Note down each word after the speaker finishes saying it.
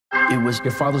It was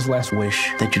your father's last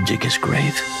wish that you dig his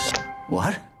grave.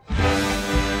 What?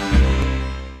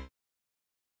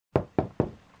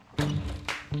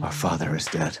 Our father is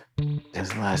dead.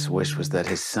 His last wish was that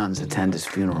his sons attend his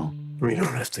funeral. We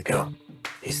don't have to go.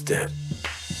 He's dead.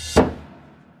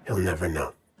 He'll never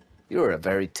know. You are a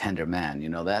very tender man, you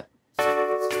know that?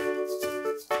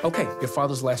 Okay, your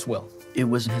father's last will. It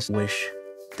was his wish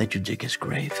that you dig his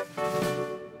grave.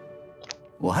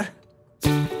 What?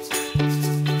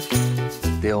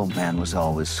 The old man was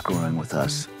always screwing with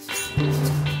us.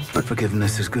 But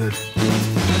forgiveness is good.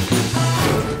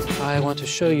 I want to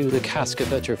show you the casket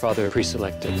that your father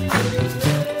pre-selected.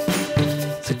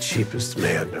 The cheapest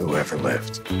man who ever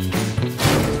lived.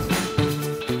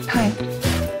 Hi.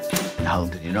 How long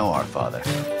did you know our father?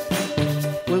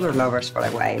 We were lovers for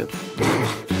a while.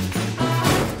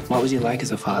 What was he like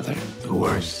as a father? The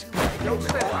worst.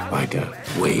 Like a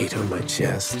weight on my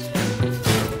chest.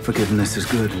 Forgiveness is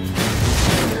good.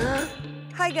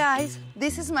 Hi, guys.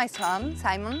 This is my son,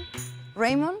 Simon,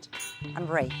 Raymond and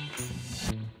Ray.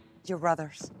 Your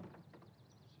brothers.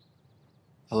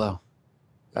 Hello.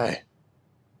 Hey.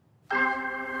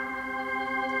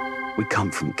 We come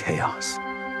from chaos.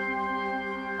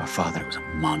 Our father was a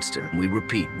monster. We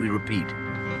repeat. We don't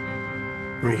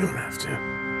have to.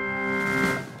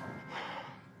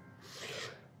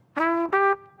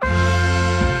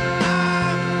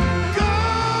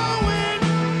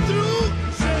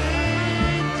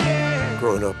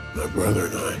 Growing up, my brother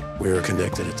and I, we were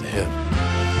connected to him.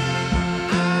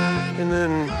 And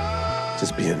then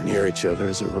just being near each other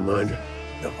is a reminder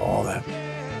of all that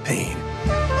pain.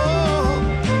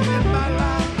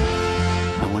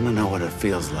 I want to know what it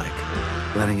feels like,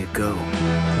 letting it go.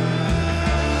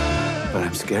 But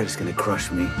I'm scared it's gonna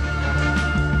crush me.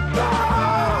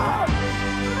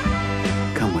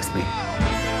 Come with me.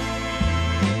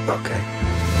 Okay.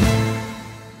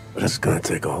 But it's gonna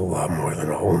take a whole lot more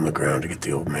than a hole in the ground to get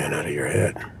the old man out of your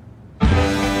head.